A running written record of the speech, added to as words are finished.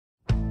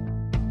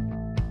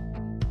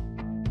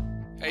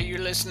Hey, you're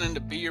listening to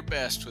Be Your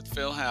Best with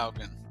Phil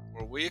Haugen,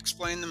 where we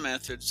explain the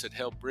methods that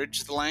help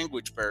bridge the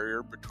language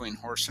barrier between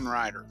horse and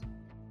rider.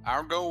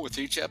 Our goal with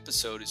each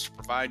episode is to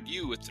provide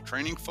you with the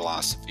training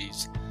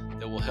philosophies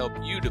that will help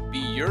you to be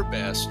your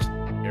best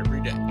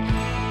every day.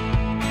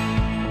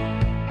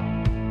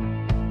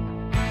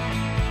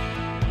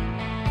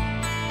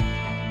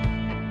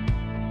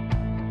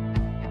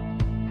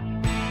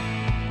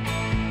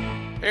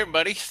 Hey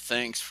everybody,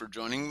 thanks for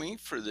joining me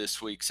for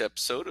this week's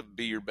episode of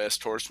Be Your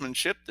Best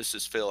Horsemanship. This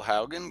is Phil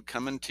Haugen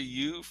coming to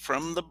you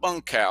from the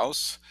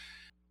bunkhouse.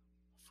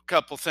 A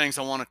couple things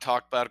I want to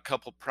talk about, a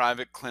couple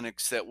private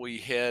clinics that we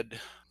had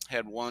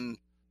one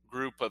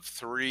group of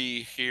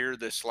 3 here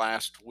this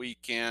last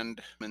weekend,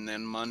 and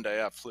then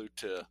Monday I flew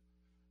to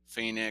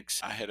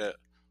Phoenix. I had a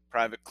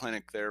private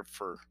clinic there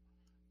for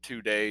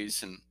 2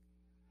 days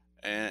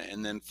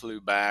and then flew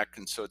back,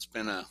 and so it's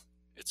been a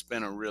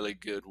really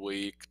good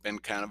week. Been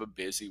kind of a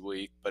busy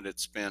week, but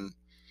it's been,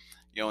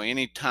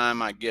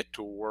 anytime I get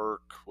to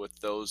work with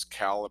those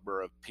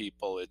caliber of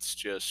people, it's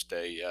just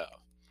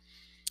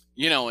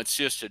it's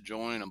just a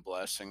joy and a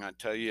blessing. I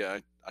tell you,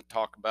 I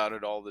talk about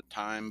it all the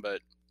time, but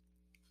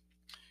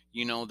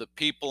the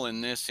people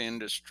in this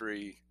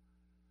industry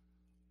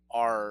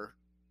are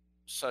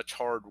such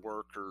hard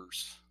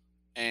workers.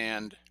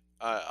 And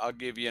I'll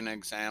give you an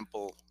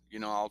example.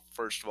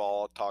 First of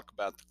all, I'll talk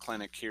about the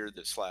clinic here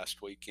this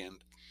last weekend.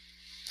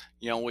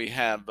 We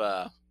have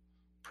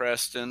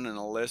Preston and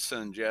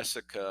Alyssa and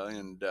Jessica,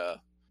 and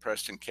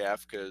Preston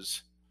Kafka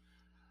is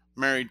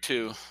married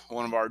to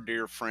one of our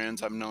dear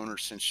friends. I've known her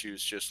since she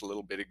was just a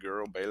little bitty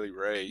girl, Bailey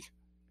Ray.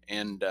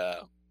 And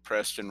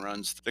Preston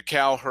runs the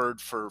cow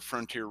herd for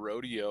Frontier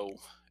Rodeo,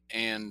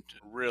 and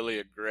really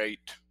a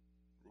great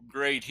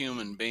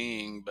human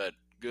being, but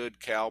good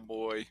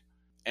cowboy.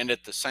 And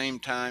at the same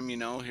time,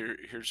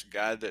 here's a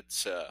guy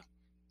that's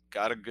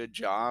got a good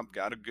job,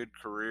 got a good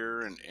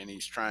career, and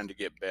he's trying to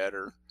get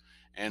better.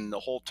 And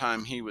the whole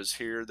time he was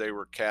here, they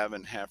were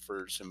calving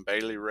heifers, and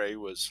Bailey Ray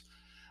was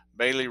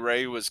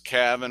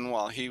calving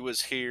while he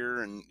was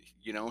here, and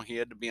he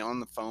had to be on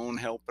the phone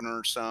helping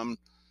her some,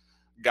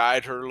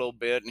 guide her a little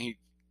bit. And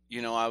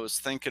I was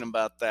thinking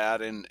about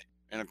that, and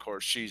of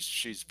course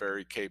she's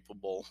very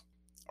capable,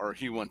 or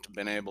he wouldn't have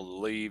been able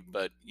to leave.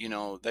 But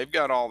they've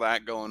got all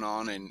that going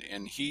on,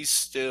 and he's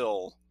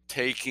still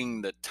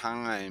taking the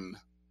time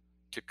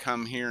to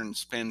come here and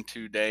spend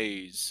 2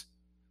 days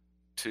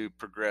to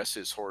progress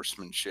his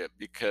horsemanship,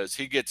 because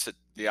he gets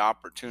the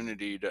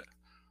opportunity to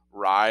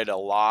ride a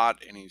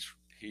lot, and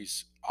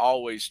he's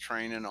always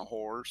training a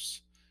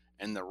horse.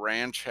 And the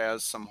ranch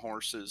has some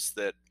horses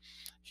that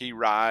he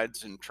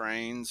rides and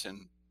trains,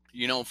 and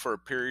for a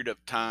period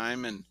of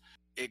time. And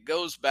it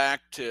goes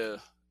back to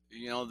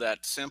that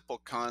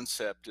simple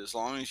concept: as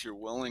long as you're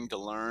willing to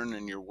learn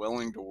and you're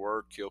willing to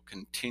work, you'll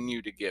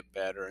continue to get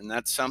better. And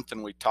that's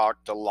something we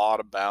talked a lot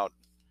about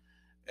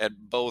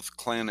at both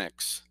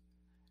clinics,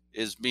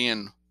 is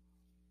being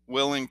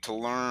willing to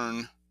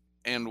learn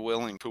and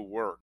willing to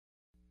work.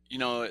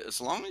 As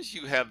long as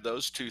you have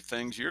those two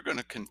things, you're going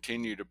to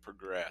continue to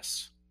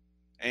progress.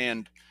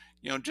 And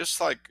just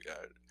like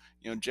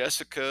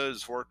Jessica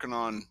is working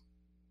on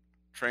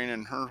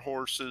training her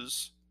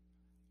horses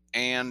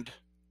and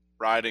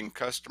riding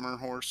customer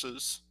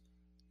horses,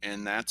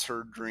 and that's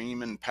her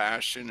dream and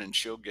passion, and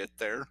she'll get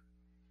there.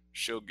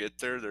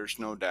 There's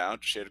no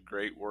doubt. She had a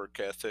great work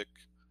ethic.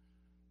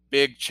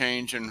 Big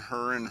change in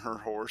her and her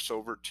horse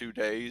over 2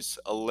 days.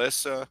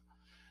 Alyssa,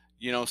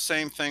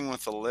 same thing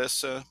with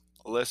Alyssa.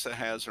 Alyssa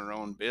has her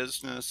own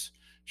business.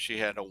 She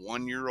had a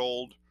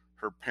 1-year-old.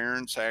 Her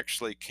parents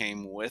actually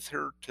came with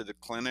her to the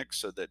clinic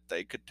so that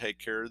they could take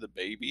care of the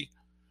baby,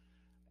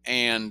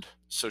 and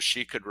so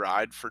she could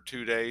ride for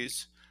 2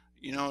 days.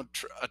 A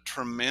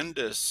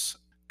tremendous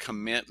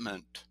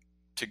commitment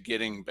to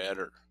getting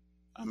better.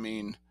 I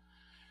mean,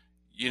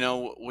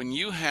 when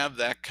you have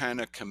that kind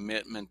of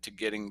commitment to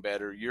getting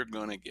better, you're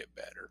going to get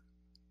better.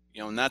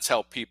 And that's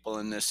how people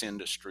in this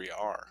industry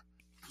are.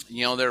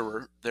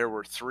 There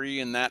were 3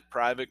 in that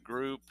private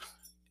group,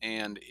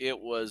 and it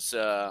was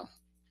a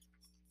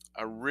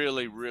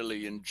really,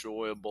 really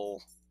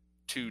enjoyable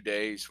 2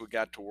 days. We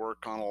got to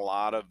work on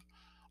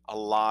a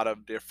lot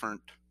of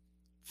different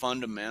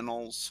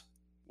fundamentals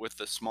with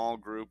the small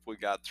group. We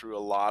got through a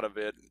lot of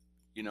it,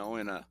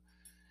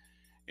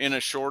 in a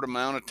short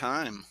amount of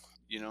time.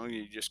 You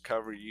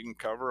can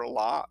cover a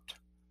lot.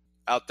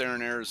 Out there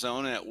in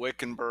Arizona at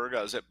Wickenburg,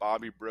 I was at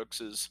Bobby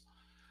Brooks's.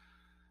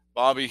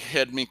 Bobby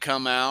had me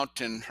come out,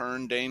 and her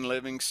and Dane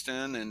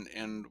Livingston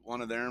and one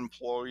of their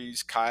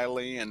employees,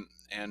 Kylie,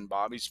 and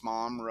Bobby's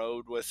mom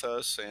rode with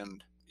us.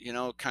 And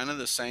kind of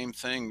the same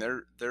thing.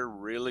 They're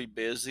really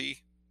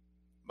busy.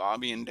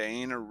 Bobby and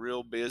Dane are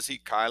real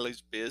busy.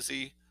 Kylie's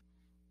busy.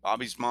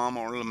 Bobby's mom,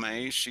 Orla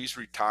May, she's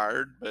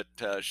retired, but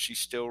she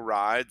still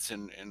rides,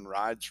 and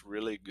rides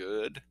really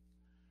good.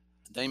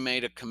 They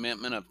made a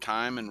commitment of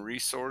time and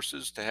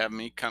resources to have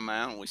me come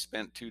out, and we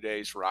spent 2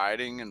 days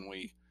riding, and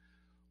we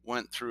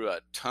went through a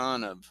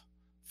ton of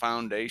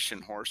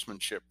foundation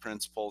horsemanship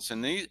principles.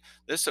 And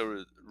this is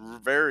a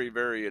very,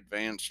 very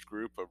advanced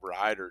group of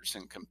riders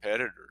and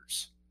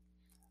competitors.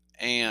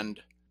 And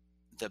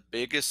the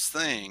biggest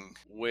thing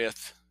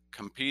with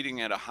competing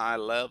at a high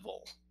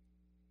level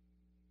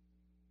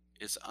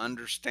is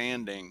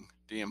understanding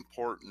the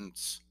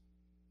importance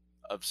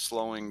of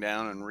slowing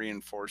down and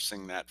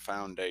reinforcing that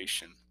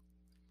foundation,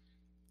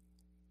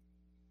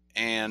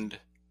 and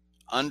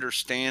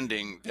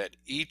understanding that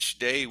each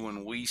day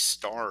when we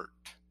start,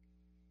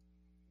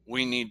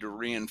 we need to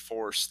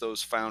reinforce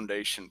those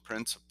foundation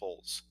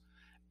principles,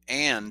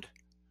 and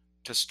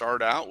to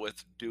start out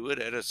with, do it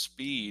at a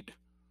speed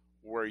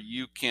where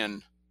you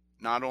can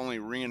not only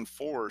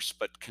reinforce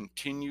but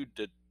continue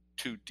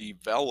to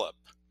develop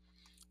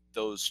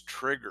those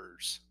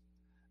triggers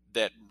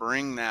that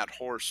bring that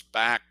horse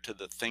back to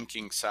the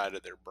thinking side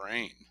of their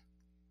brain.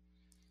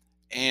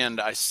 And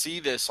I see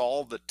this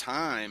all the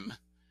time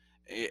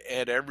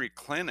at every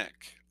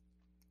clinic,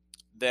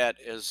 that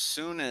as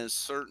soon as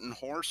certain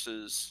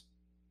horses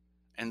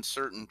and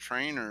certain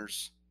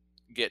trainers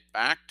get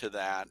back to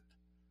that,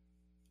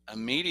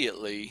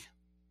 immediately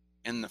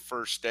in the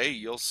first day,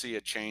 you'll see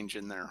a change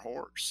in their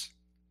horse.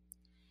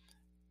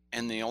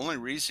 And the only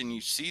reason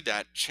you see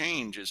that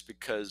change is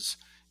because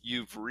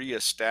you've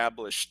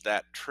reestablished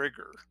that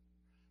trigger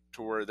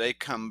to where they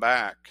come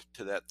back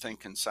to that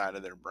thinking side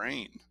of their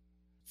brain.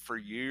 For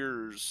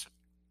years,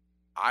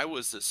 I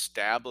was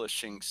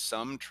establishing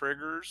some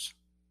triggers,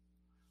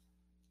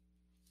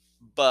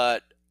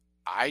 but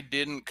I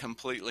didn't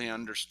completely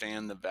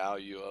understand the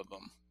value of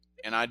them.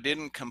 And I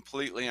didn't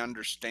completely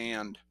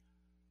understand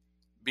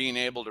being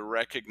able to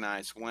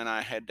recognize when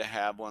I had to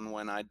have one,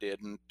 when I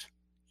didn't,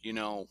 you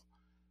know,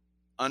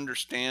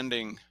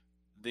 understanding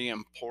the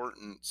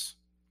importance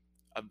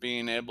of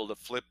being able to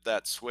flip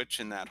that switch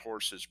in that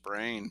horse's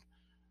brain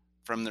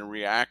from the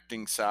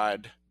reacting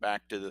side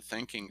back to the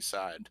thinking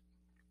side.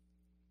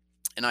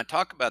 And I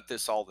talk about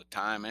this all the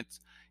time.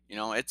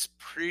 It's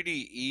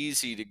pretty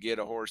easy to get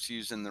a horse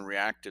using the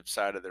reactive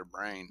side of their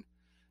brain.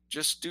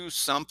 Just do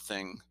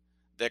something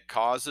that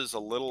causes a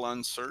little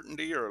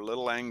uncertainty or a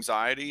little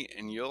anxiety,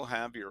 and you'll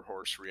have your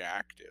horse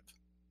reactive.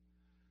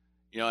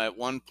 At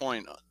one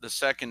point, the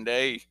second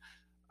day,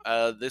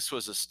 this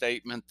was a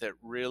statement that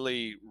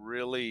really,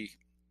 really,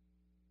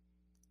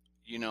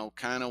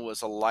 kind of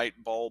was a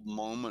light bulb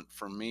moment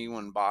for me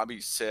when Bobby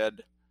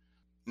said,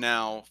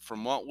 "Now,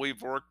 from what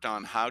we've worked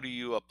on, how do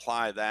you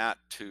apply that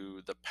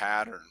to the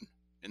pattern?"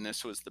 And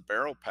this was the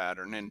barrel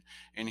pattern.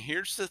 And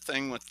here's the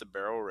thing with the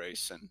barrel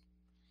racing.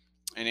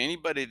 And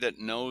anybody that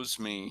knows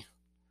me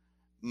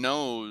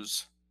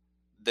knows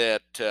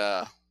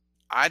that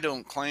I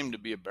don't claim to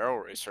be a barrel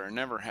racer. I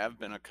never have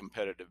been a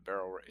competitive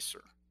barrel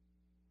racer.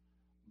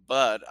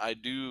 But I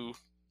do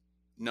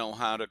know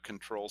how to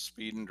control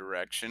speed and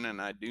direction,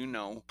 and I do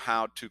know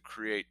how to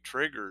create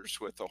triggers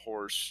with a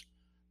horse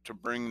to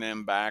bring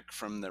them back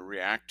from the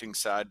reacting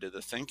side to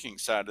the thinking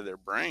side of their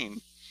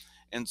brain.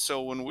 And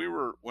so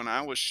when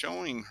I was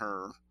showing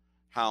her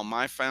how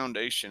my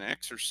foundation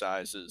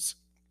exercises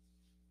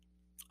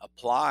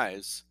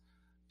applies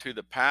to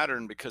the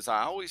pattern, because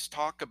I always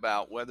talk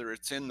about, whether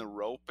it's in the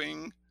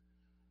roping,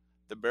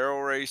 the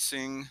barrel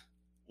racing,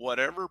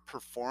 whatever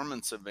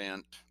performance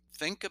event,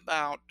 think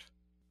about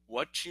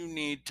what you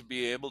need to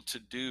be able to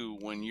do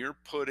when you're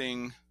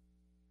putting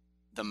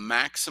the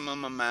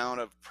maximum amount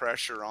of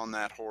pressure on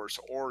that horse,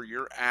 or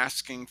you're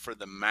asking for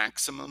the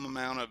maximum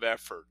amount of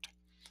effort.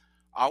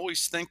 I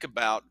always think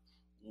about,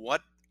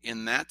 what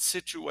in that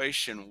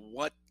situation,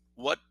 what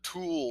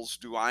tools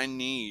do I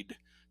need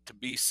to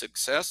be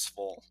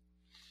successful,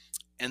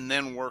 and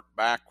then work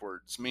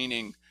backwards,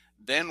 meaning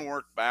then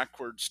work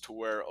backwards to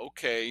where,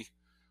 okay,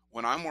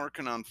 when I'm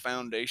working on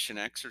foundation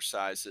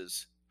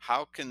exercises,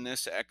 how can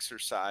this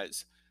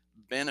exercise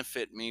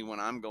benefit me when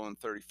I'm going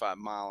 35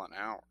 mile an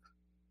hour?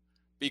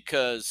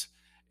 Because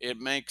it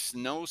makes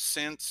no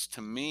sense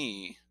to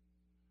me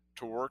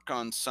to work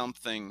on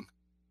something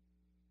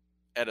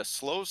at a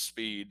slow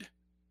speed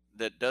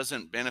that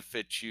doesn't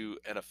benefit you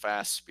at a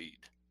fast speed,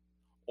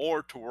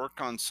 or to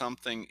work on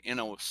something in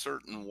a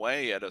certain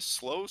way at a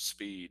slow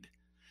speed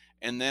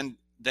and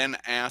then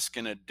ask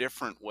in a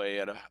different way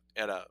at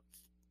a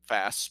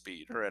fast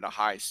speed or at a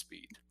high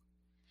speed.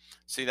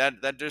 See,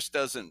 that just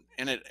doesn't,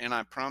 and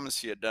I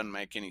promise you, it doesn't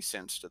make any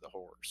sense to the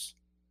horse.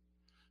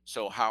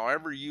 So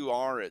however you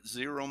are at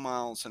 0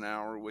 miles an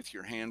hour, with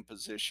your hand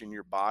position,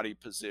 your body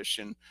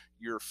position,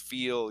 your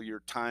feel,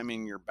 your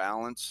timing, your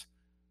balance,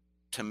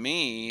 to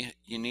me,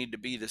 you need to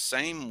be the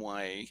same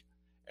way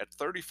at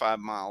 35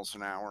 miles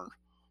an hour,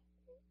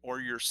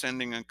 or you're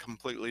sending a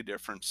completely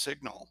different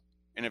signal.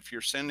 And if you're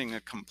sending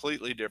a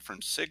completely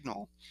different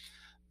signal,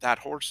 that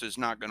horse is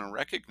not going to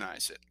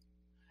recognize it.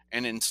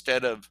 And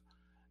instead of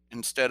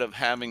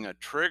having a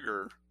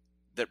trigger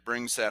that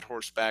brings that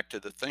horse back to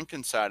the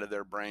thinking side of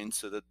their brain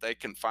so that they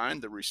can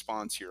find the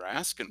response you're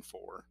asking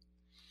for,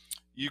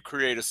 you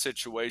create a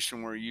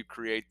situation where you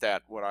create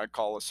that, what I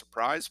call a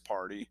surprise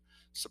party.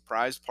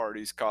 Surprise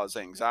parties cause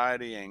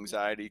anxiety.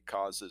 Anxiety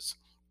causes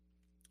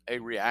a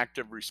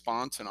reactive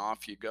response, and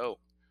off you go.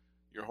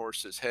 Your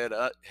horse's head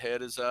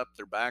is up,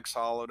 their back's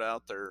hollowed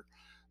out,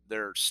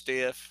 they're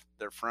stiff,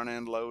 they're front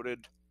end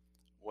loaded.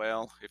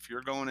 Well, if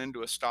you're going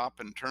into a stop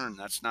and turn,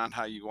 that's not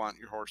how you want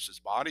your horse's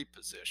body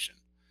position.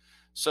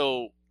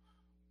 So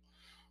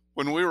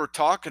when we were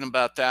talking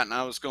about that and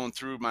I was going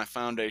through my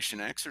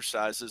foundation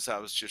exercises, I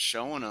was just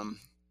showing them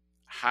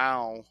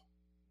how,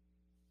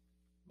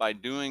 by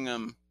doing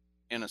them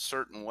in a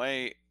certain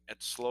way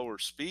at slower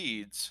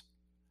speeds,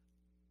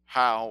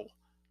 how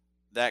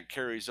that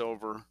carries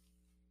over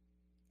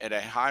at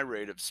a high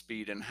rate of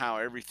speed, and how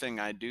everything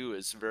I do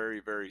is very,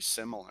 very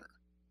similar.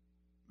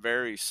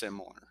 Very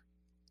similar.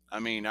 I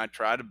mean, I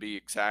try to be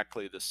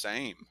exactly the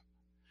same.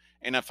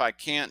 And if I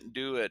can't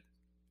do it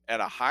at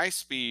a high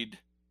speed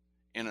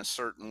in a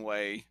certain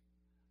way,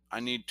 I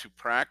need to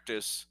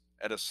practice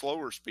at a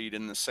slower speed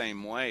in the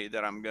same way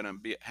that I'm going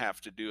to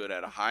have to do it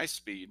at a high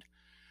speed,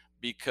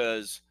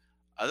 because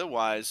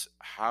otherwise,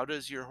 how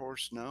does your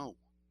horse know?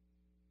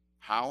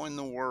 How in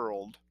the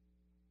world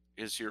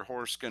is your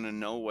horse going to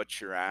know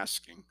what you're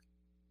asking?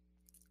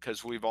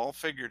 Because we've all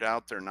figured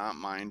out they're not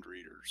mind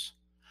readers.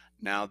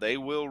 Now, they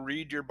will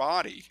read your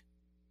body.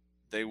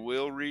 They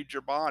will read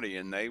your body,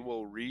 and they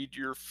will read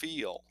your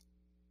feel,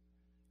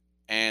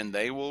 and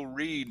they will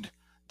read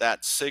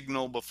that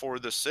signal before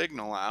the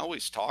signal. I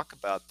always talk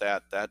about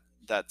that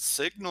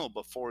signal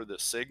before the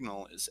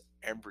signal is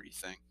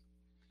everything.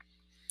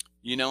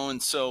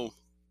 And so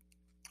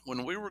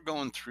when we were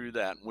going through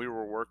that, we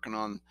were working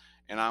on,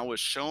 and I was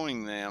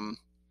showing them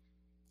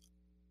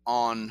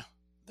on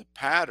the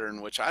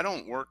pattern, which I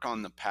don't work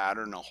on the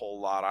pattern a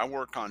whole lot. I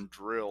work on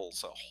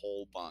drills a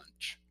whole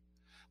bunch,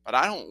 but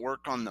I don't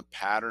work on the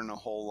pattern a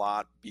whole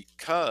lot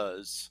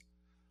because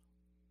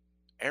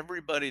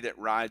everybody that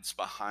rides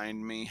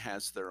behind me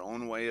has their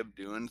own way of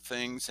doing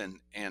things. And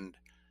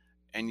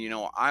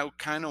I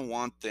kind of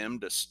want them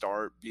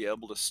to be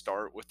able to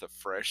start with a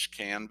fresh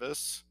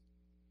canvas.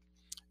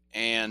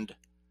 And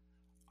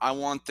I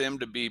want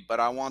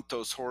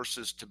those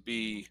horses to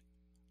be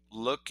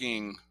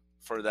looking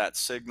for that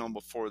signal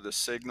before the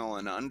signal,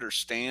 and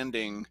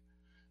understanding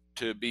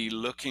to be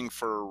looking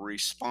for a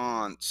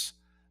response,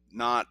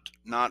 not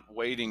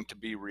waiting to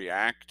be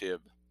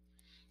reactive.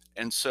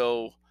 And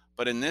so,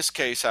 but in this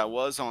case, I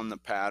was on the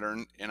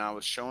pattern, and I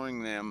was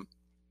showing them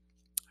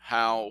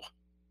how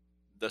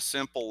the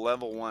simple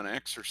level 1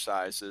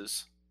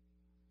 exercises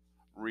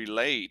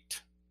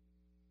relate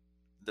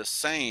the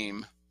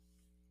same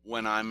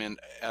when I'm in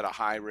at a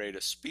high rate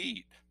of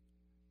speed,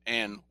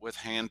 and with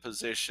hand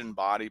position,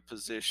 body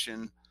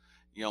position,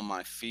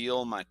 my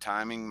feel, my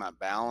timing, my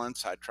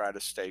balance. I try to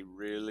stay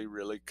really,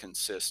 really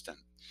consistent.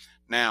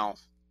 Now,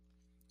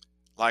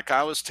 like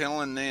I was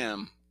telling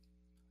them,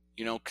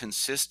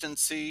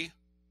 consistency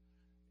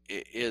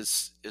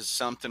is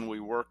something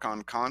we work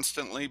on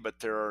constantly, but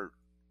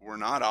we're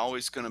not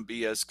always going to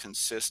be as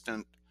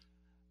consistent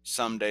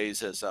some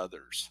days as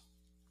others.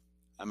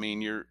 I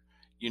mean,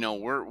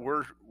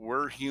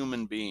 we're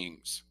human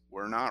beings.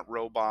 We're not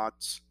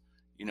robots.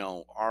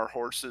 Our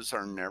horses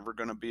are never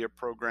going to be a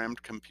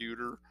programmed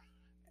computer,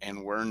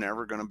 and we're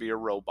never going to be a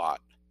robot.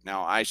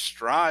 Now, I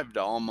strive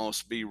to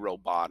almost be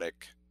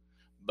robotic,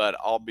 but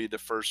I'll be the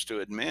first to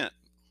admit,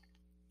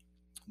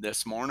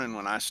 this morning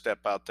when I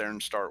step out there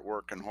and start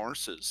working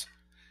horses,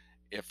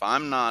 if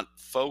I'm not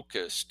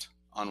focused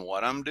on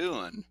what I'm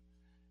doing,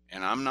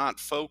 and I'm not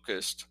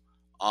focused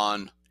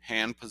on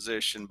hand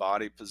position,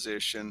 body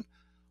position,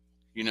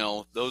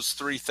 those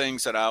three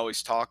things that I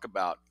always talk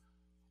about,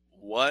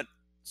 what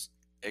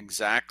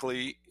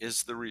exactly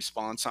is the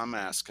response I'm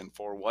asking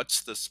for?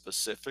 What's the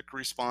specific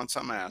response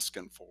I'm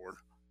asking for?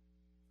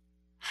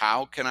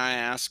 How can I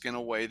ask in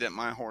a way that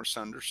my horse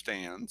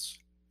understands?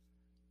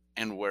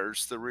 And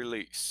where's the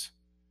release?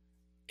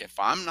 If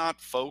I'm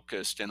not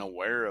focused and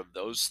aware of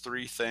those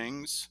three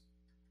things,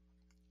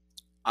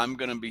 I'm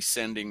going to be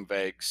sending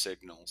vague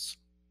signals,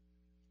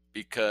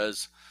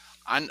 because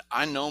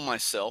I know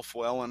myself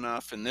well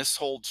enough, and this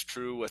holds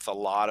true with a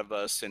lot of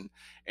us. And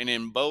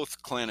in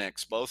both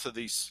clinics, both of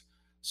these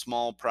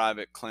small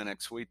private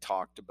clinics, we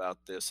talked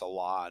about this a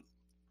lot.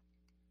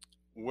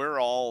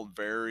 We're all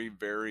very,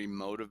 very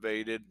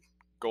motivated,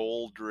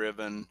 goal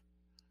driven.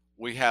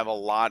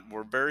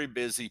 We're very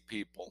busy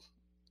people.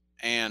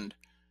 And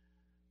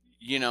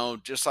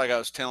just like I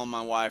was telling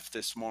my wife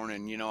this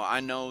morning, I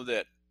know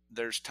that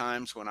there's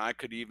times when I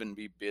could even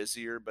be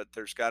busier, but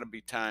there's got to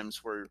be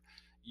times where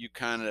you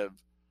kind of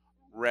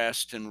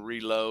rest and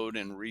reload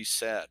and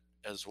reset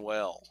as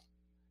well.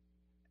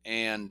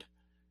 And,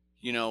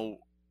 you know,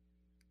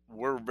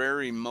 we're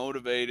very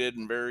motivated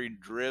and very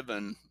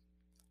driven,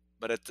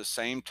 but at the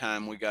same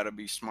time, we got to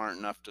be smart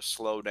enough to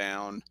slow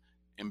down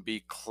and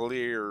be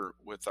clear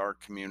with our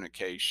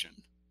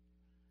communication.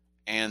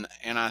 And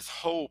I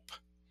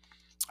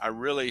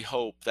really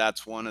hope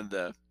that's one of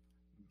the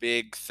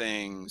big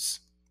things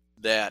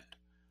that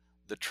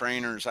the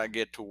trainers I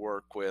get to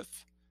work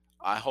with,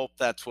 I hope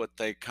that's what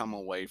they come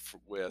away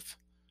with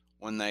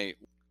when they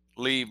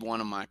leave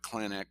one of my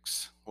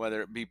clinics,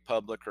 whether it be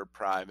public or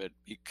private,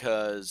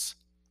 because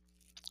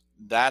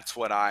that's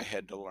what I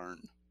had to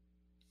learn.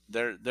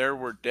 There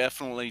were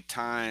definitely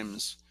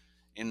times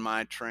in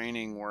my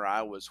training where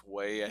I was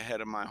way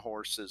ahead of my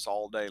horses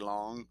all day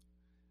long,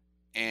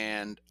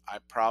 and I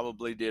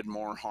probably did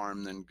more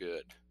harm than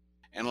good.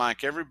 And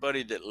like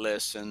everybody that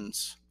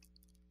listens,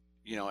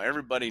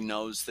 everybody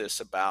knows this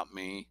about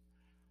me.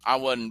 I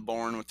wasn't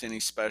born with any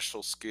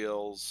special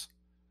skills.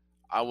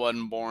 I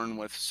wasn't born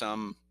with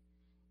some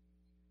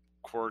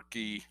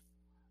quirky,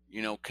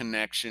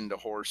 connection to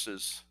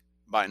horses,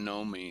 by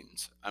no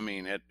means. I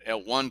mean,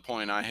 at one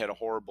point I had a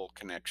horrible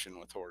connection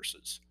with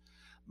horses.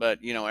 But,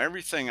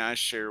 everything I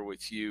share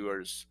with you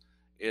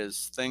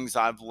is things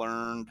I've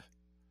learned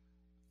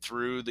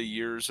through the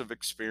years of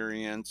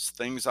experience,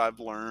 things I've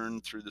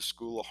learned through the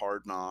school of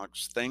hard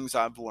knocks, things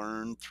I've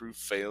learned through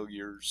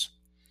failures.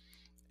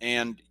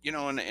 And,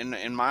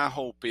 and my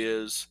hope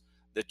is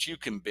that you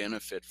can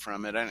benefit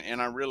from it.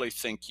 And I really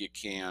think you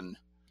can.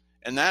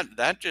 And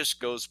that just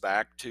goes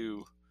back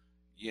to,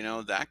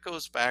 that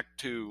goes back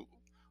to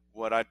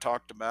what I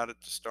talked about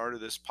at the start of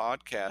this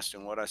podcast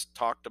and what I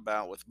talked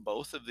about with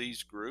both of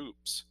these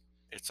groups.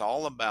 It's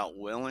all about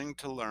willing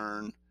to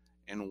learn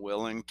and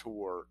willing to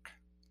work.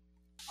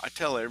 I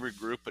tell every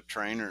group of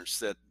trainers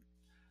that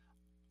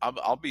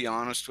I'll be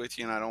honest with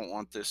you, and I don't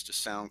want this to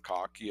sound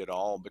cocky at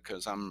all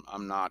because I'm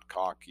not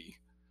cocky,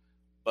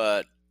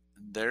 but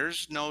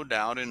there's no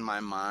doubt in my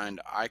mind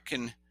I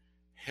can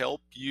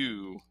help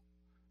you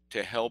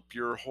to help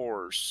your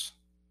horse,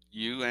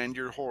 you and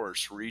your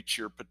horse reach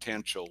your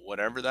potential,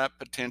 whatever that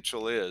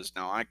potential is.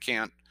 Now I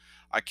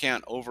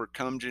can't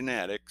overcome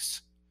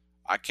genetics.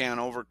 I can't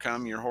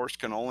overcome your horse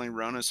can only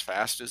run as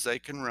fast as they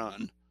can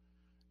run.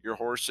 Your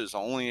horse is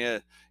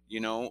only you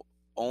know,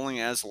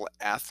 only as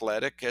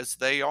athletic as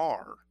they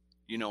are,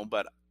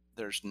 but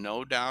there's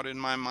no doubt in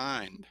my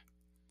mind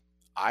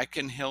I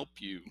can help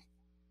you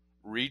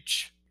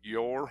reach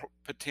your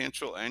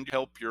potential and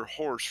help your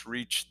horse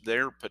reach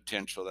their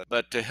potential.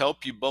 But to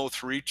help you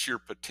both reach your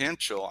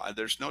potential,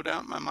 there's no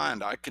doubt in my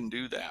mind I can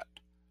do that.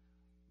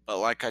 But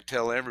like I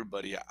tell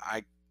everybody,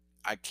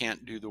 I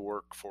can't do the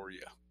work for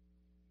you.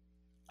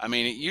 I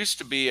mean, it used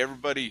to be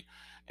everybody,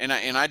 and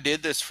I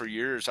did this for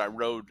years. I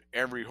rode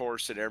every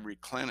horse at every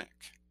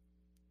clinic,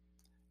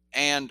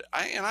 and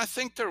I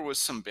think there was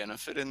some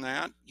benefit in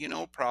that.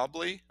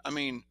 Probably. I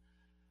mean,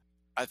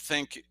 I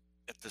think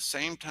at the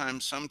same time,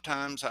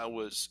 sometimes I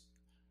was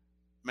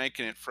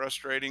making it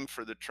frustrating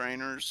for the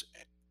trainers,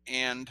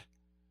 and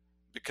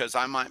because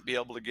I might be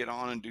able to get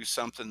on and do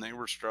something they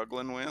were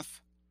struggling with.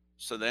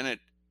 So then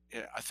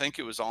I think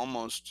it was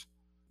almost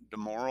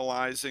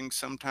demoralizing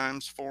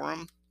sometimes for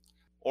them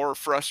or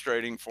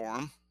frustrating for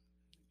them,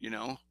 you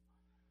know.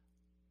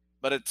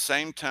 But at the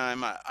same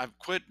time, I've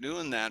quit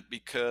doing that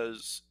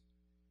because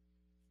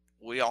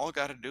we all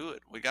got to do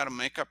it. We got to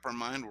make up our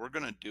mind we're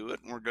going to do it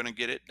and we're going to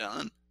get it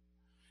done.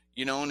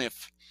 And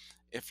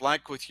if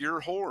like with your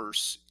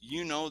horse,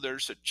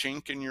 there's a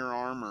chink in your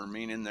armor,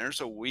 meaning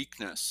there's a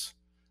weakness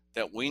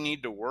that we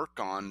need to work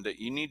on, that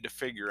you need to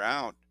figure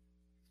out.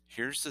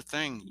 Here's the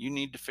thing, you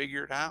need to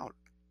figure it out.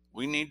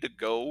 We need to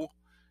go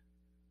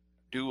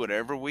do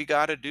whatever we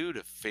got to do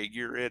to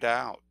figure it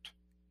out.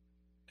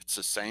 It's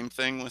the same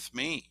thing with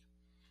me.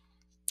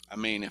 I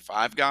mean, if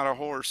I've got a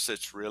horse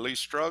that's really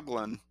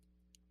struggling,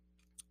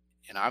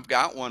 and I've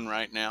got one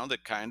right now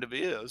that kind of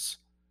is,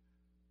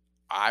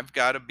 I've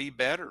got to be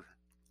better.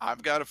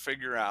 I've got to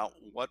figure out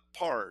what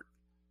part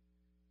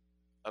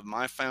of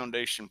my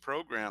foundation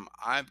program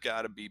I've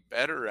got to be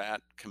better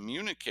at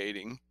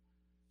communicating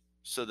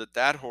so that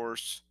that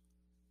horse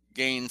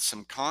gains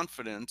some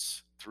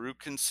confidence through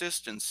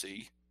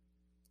consistency,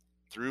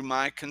 through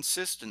my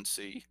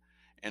consistency,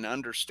 and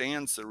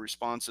understands the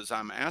responses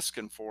I'm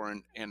asking for.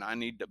 And I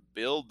need to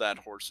build that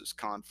horse's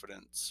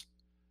confidence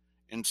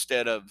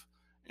instead of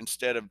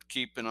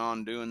keeping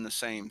on doing the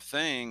same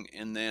thing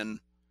and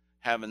then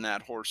having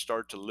that horse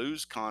start to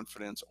lose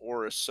confidence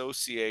or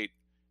associate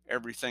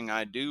everything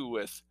I do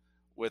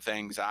with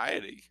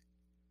anxiety.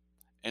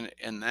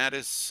 And that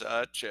is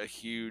such a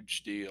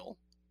huge deal.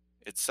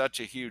 It's such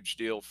a huge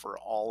deal for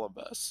all of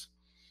us.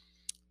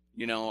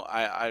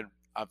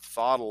 I've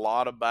thought a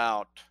lot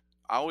about,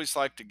 I always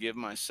like to give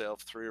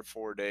myself 3 or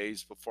 4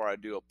 days before I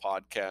do a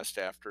podcast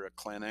after a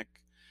clinic.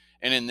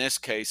 And in this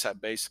case, I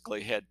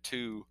basically had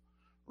two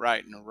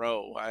right in a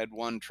row. I had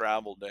one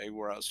travel day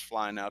where I was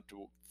flying out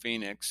to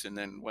Phoenix and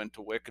then went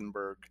to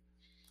Wickenburg.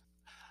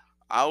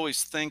 I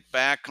always think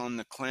back on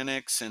the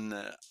clinics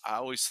I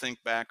always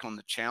think back on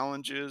the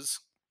challenges.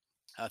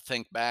 I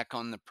think back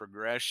on the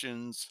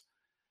progressions.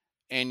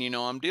 And,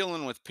 I'm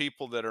dealing with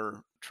people that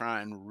are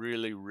trying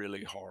really,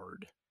 really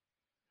hard.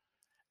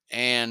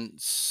 And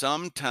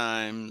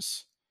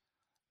sometimes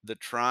the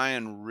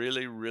trying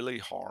really, really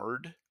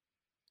hard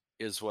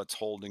is what's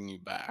holding you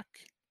back.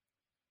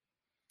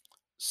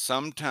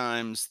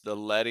 Sometimes the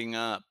letting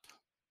up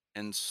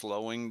and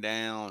slowing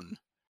down.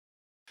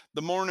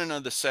 The morning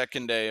of the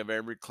second day of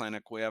every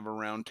clinic, we have a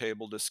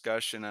roundtable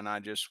discussion, and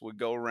we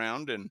go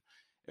around, and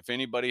if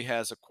anybody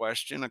has a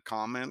question, a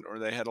comment, or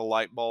they had a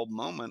light bulb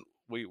moment,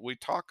 we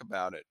talk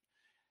about it.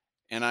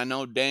 And I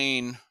know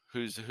Dane,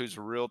 who's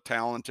a real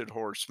talented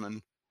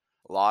horseman,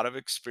 a lot of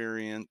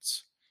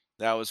experience.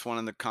 That was one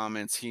of the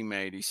comments he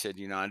made. He said,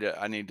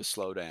 I need to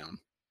slow down.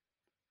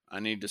 I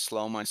need to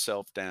slow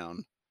myself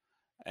down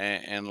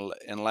and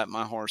let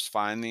my horse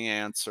find the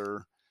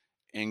answer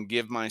and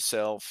give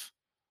myself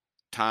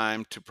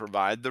time to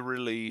provide the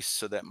release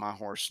so that my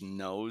horse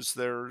knows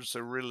there's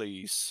a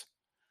release.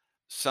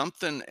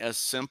 Something as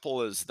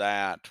simple as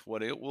that,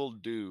 what it will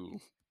do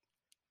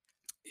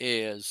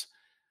is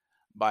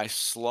by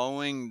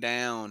slowing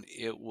down,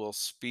 it will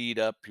speed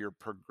up your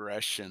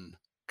progression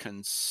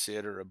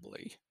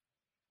considerably.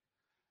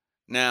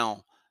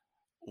 Now,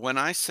 when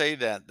I say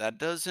that, that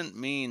doesn't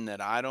mean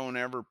that I don't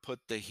ever put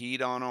the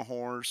heat on a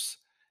horse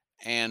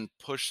and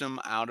push them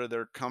out of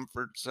their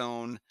comfort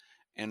zone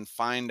and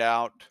find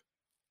out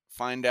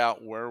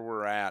where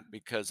we're at,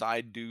 because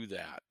I do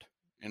that.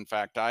 In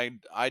fact, I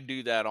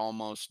do that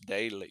almost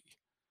daily.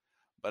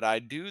 But I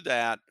do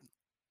that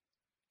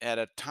at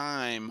a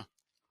time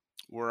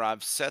where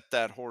I've set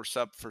that horse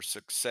up for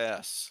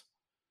success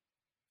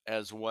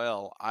as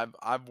well.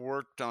 I've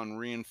worked on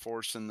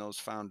reinforcing those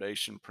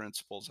foundation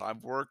principles.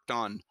 I've worked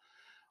on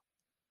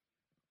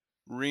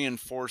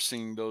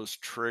reinforcing those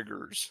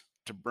triggers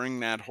to bring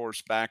that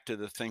horse back to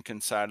the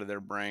thinking side of their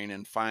brain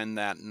and find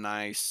that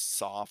nice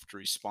soft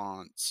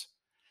response.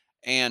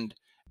 And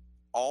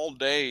all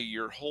day,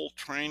 your whole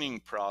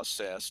training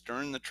process,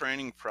 during the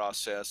training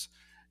process,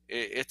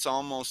 it's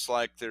almost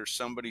like there's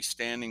somebody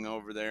standing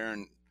over there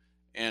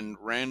and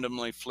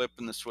randomly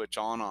flipping the switch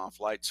on off,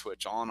 light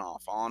switch on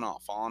off, on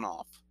off, on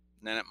off.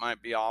 And then it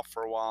might be off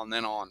for a while and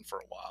then on for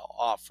a while,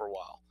 off for a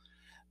while.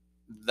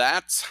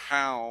 That's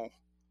how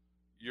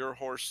your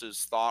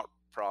horse's thought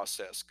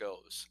process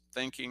goes: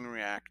 thinking,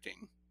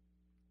 reacting,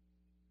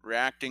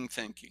 reacting,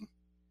 thinking.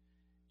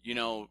 You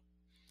know,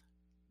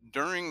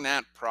 during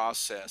that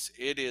process,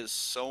 it is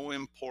so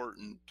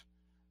important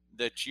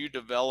that you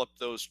develop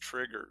those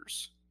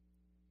triggers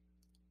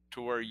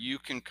to where you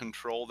can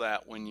control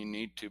that when you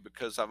need to.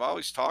 Because I've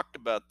always talked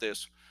about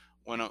this: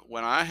 when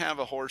I have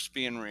a horse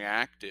being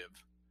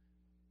reactive,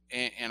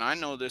 and I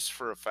know this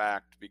for a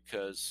fact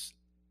because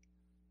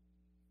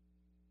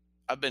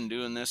I've been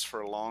doing this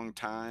for a long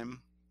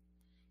time.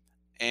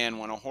 And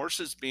when a horse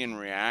is being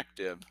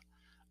reactive,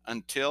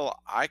 until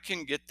I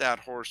can get that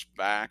horse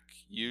back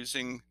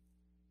using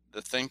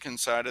the thinking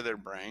side of their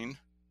brain,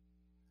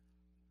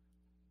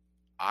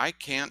 I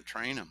can't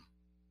train them.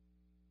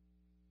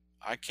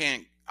 I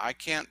can't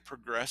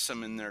progress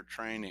them in their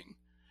training.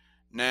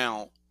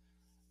 Now,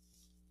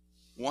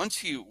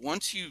 once you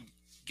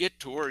get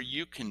to where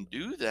you can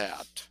do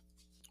that,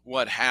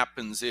 what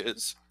happens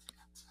is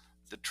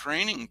the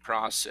training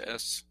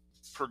process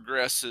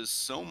progresses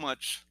so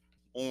much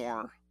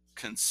more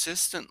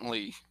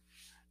consistently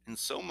and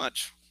so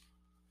much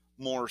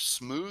more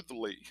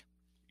smoothly.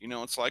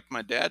 It's like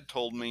my dad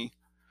told me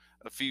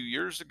a few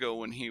years ago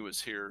when he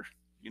was here,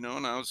 and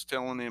I was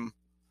telling him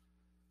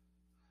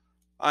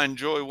I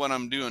enjoy what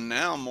I'm doing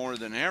now more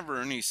than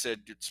ever. And he said,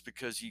 it's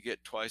because you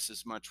get twice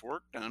as much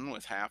work done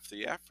with half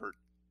the effort,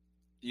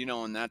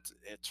 and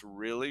it's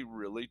really,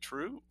 really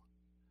true,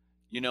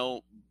 you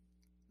know,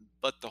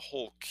 but the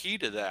whole key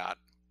to that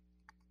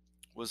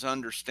was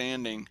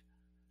understanding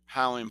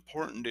how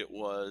important it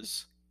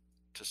was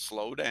to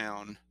slow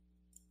down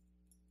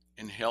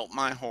and help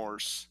my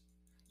horse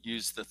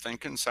use the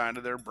thinking side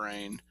of their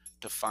brain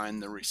to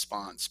find the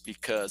response.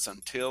 Because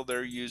until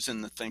they're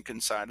using the thinking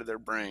side of their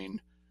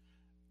brain,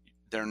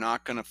 they're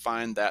not going to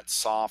find that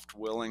soft,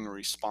 willing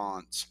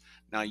response.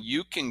 Now,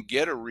 you can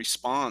get a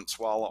response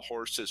while a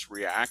horse is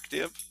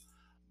reactive,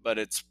 but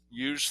it's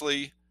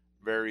usually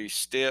very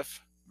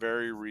stiff,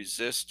 very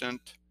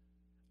resistant,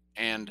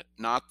 and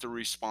not the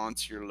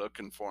response you're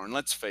looking for. And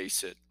let's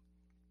face it,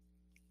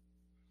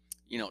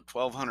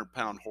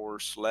 1,200-pound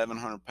horse,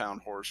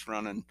 1,100-pound horse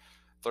running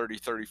 30,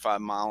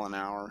 35 mile an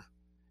hour.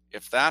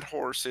 If that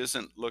horse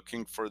isn't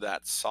looking for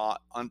that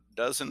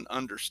doesn't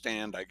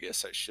understand, I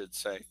guess I should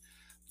say,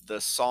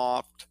 the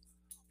soft,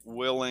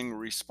 willing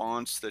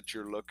response that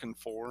you're looking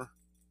for,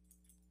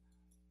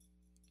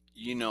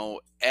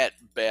 at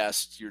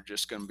best, you're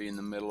just going to be in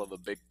the middle of a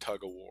big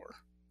tug of war,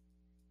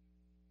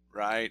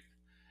 right?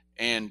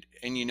 And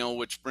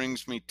which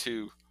brings me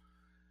to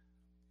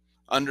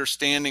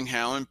understanding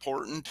how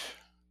important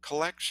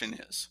collection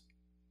is.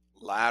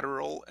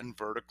 Lateral and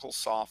vertical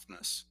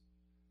softness.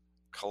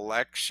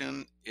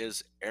 Collection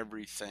is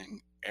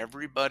everything.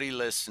 Everybody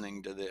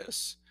listening to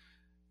this,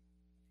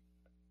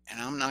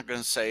 and I'm not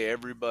going to say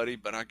everybody,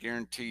 but I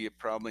guarantee you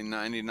probably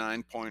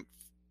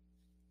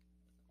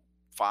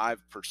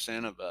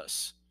 99.5% of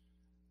us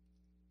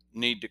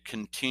need to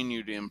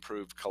continue to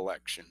improve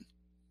collection.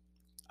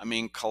 I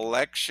mean,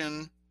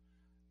 collection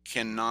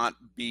cannot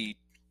be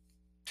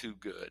too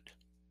good.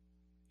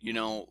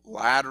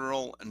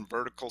 Lateral and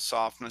vertical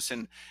softness.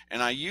 And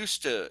I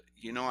used to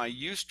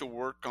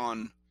work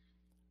on,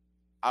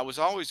 I was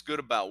always good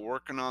about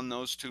working on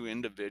those two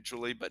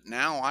individually, but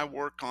now I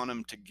work on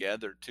them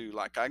together too.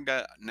 Like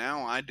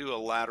now I do a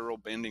lateral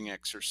bending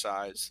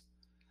exercise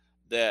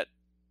that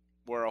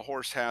where a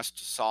horse has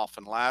to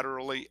soften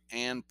laterally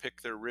and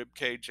pick their rib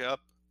cage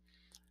up.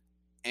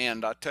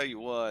 And I tell you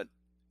what,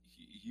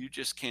 you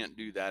just can't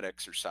do that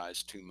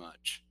exercise too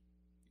much.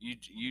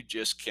 You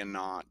just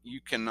cannot.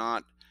 You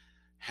cannot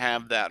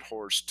have that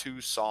horse too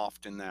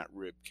soft in that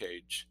rib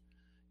cage.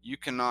 You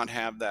cannot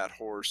have that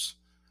horse,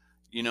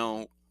 you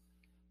know,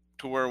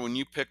 to where when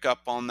you pick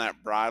up on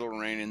that bridle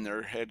rein and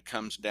their head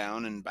comes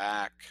down and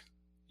back,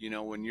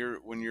 when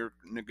you're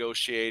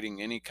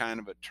negotiating any kind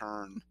of a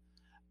turn,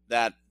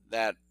 that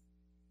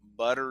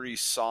buttery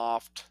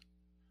soft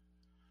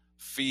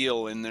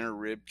feel in their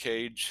rib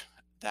cage,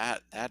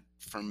 that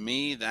for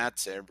me,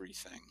 that's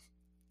everything.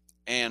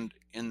 And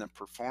in the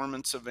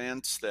performance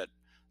events that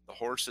the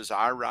horses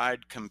I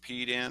ride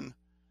compete in,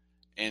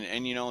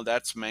 and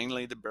that's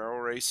mainly the barrel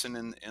racing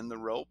and the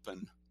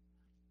roping.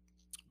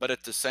 But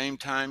at the same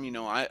time,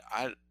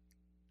 I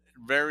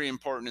very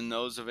important in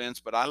those events.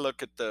 But I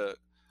look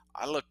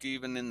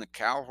even in the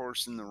cow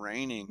horse and the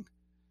reining.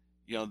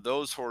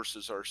 Those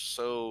horses are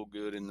so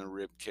good in the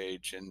rib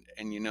cage, and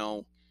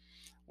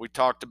we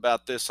talked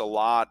about this a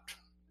lot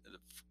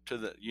to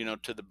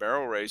the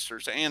barrel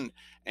racers and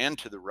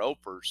to the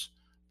ropers.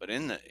 But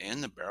in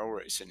the barrel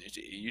racing,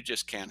 you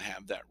just can't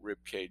have that rib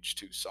cage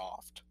too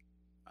soft.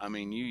 I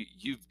mean,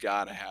 you've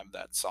got to have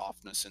that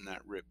softness in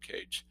that rib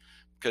cage,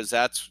 because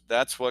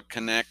that's what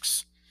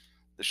connects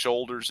the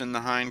shoulders and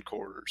the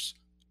hindquarters.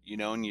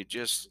 And you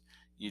just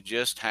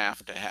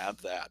have to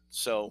have that.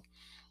 So,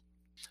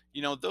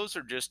 those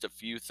are just a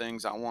few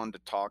things I wanted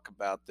to talk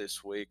about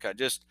this week. I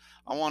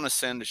want to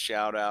send a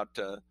shout out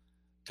to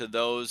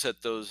those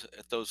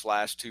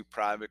last two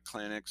private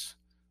clinics,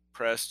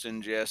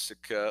 Preston,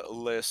 Jessica,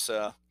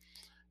 Alyssa,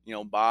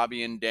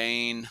 Bobby and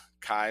Dane,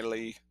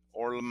 Kylie,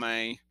 Orla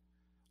May.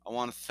 I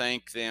want to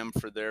thank them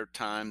for their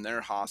time,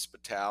 their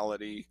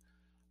hospitality.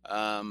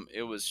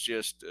 It was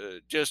just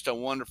a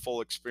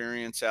wonderful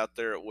experience out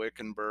there at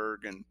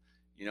Wickenburg, and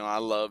I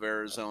love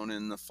Arizona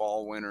in the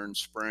fall, winter, and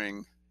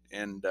spring.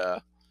 And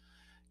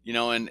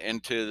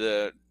and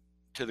to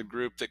the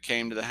group that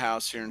came to the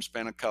house here and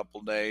spent a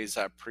couple days,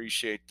 I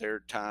appreciate their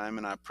time,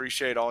 and I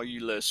appreciate all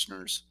you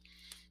listeners.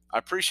 I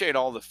appreciate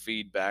all the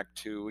feedback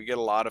too. We get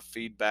a lot of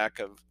feedback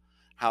of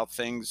how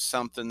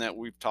something that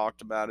we've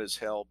talked about has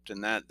helped,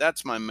 and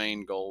that's my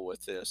main goal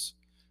with this,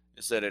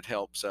 is that it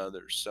helps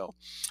others. So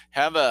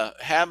have a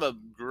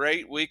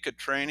great week of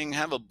training.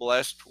 Have a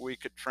blessed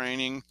week of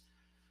training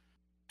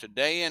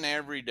today and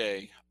every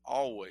day.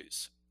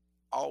 Always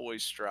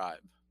strive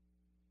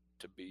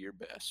to be your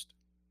best.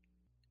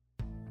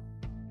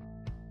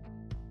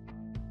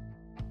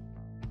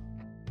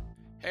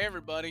 Hey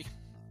everybody.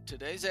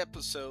 Today's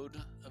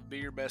episode of Be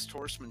Your Best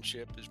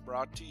Horsemanship is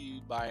brought to you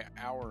by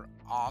our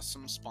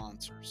awesome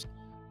sponsors: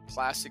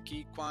 Classic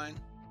Equine,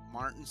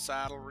 Martin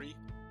Saddlery,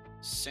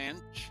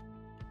 Cinch,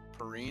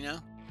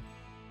 Purina,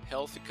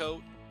 Healthy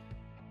Coat,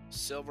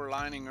 Silver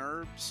Lining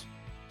Herbs,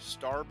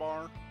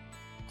 Starbar,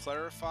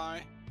 Clarify,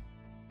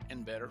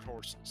 and Better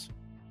Horses.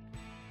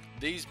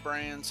 These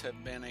brands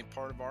have been a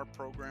part of our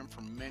program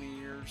for many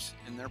years,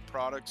 and their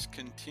products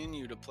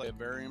continue to play a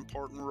very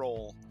important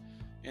role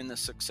in the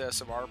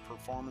success of our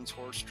performance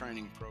horse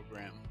training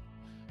program.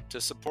 To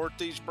support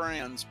these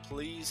brands,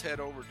 please head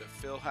over to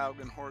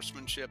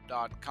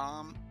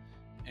philhaugenhorsemanship.com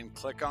and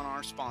click on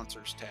our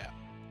sponsors tab.